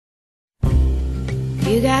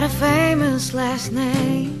You got a famous last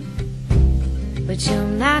name, but you're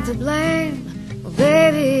not to blame. Well,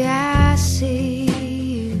 baby, I see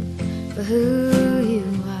you for who you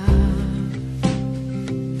are.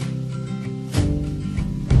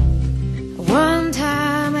 A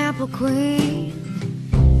one-time apple queen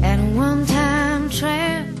and a one-time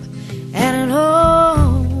tramp and an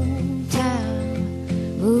old-time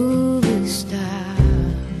movie star.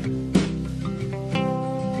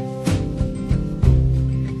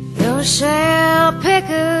 You're a shell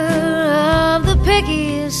picker of the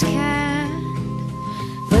pickiest kind,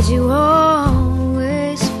 but you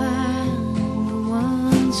always find the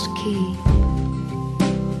ones to keep.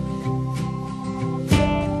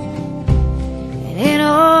 And in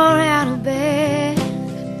or out of bed,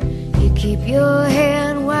 you keep your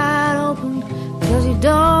head wide open, 'cause you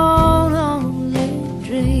don't only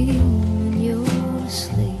dream when you're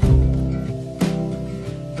asleep.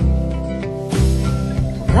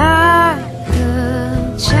 Like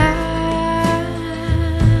a child,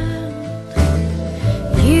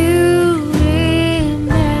 you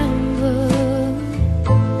remember,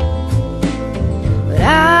 but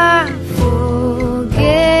I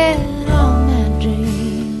forget all my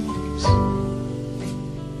dreams.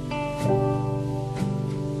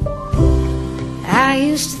 I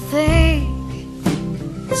used to think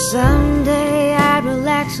that someday I'd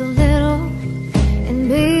relax a little and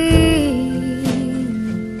be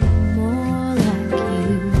more like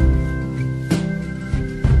you.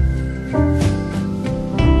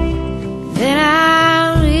 Then I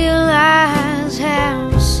realized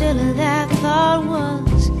how silly that thought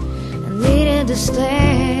was. I needed to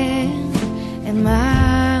stand in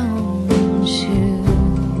my own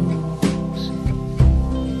shoes.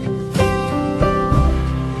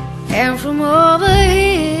 And from over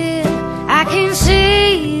here I can see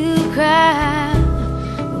you cry.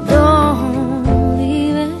 Don't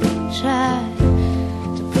even try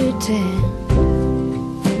to pretend,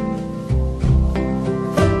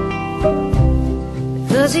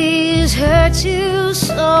 'cause he's hurt you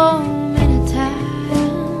so many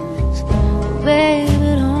times. Baby,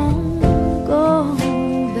 don't go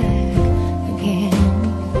back again.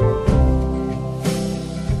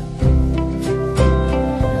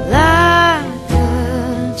 Like a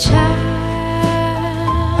child,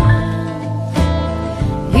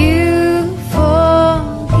 you forget,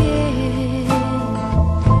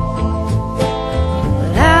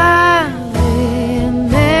 but I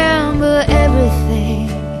remember everything,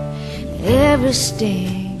 every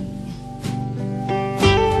sting.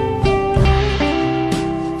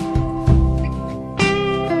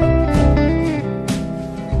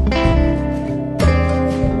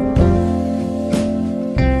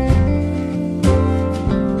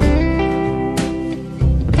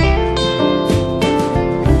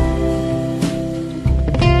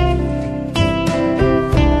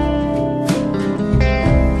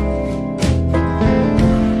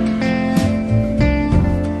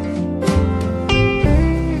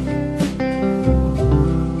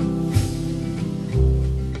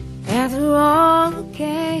 After all the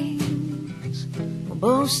games, we'll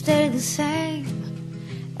both stay the same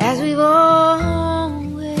as we've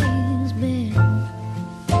always been,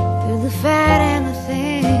 through the fat and the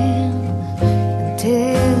thin,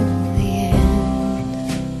 until the end.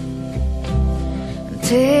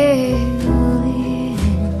 Until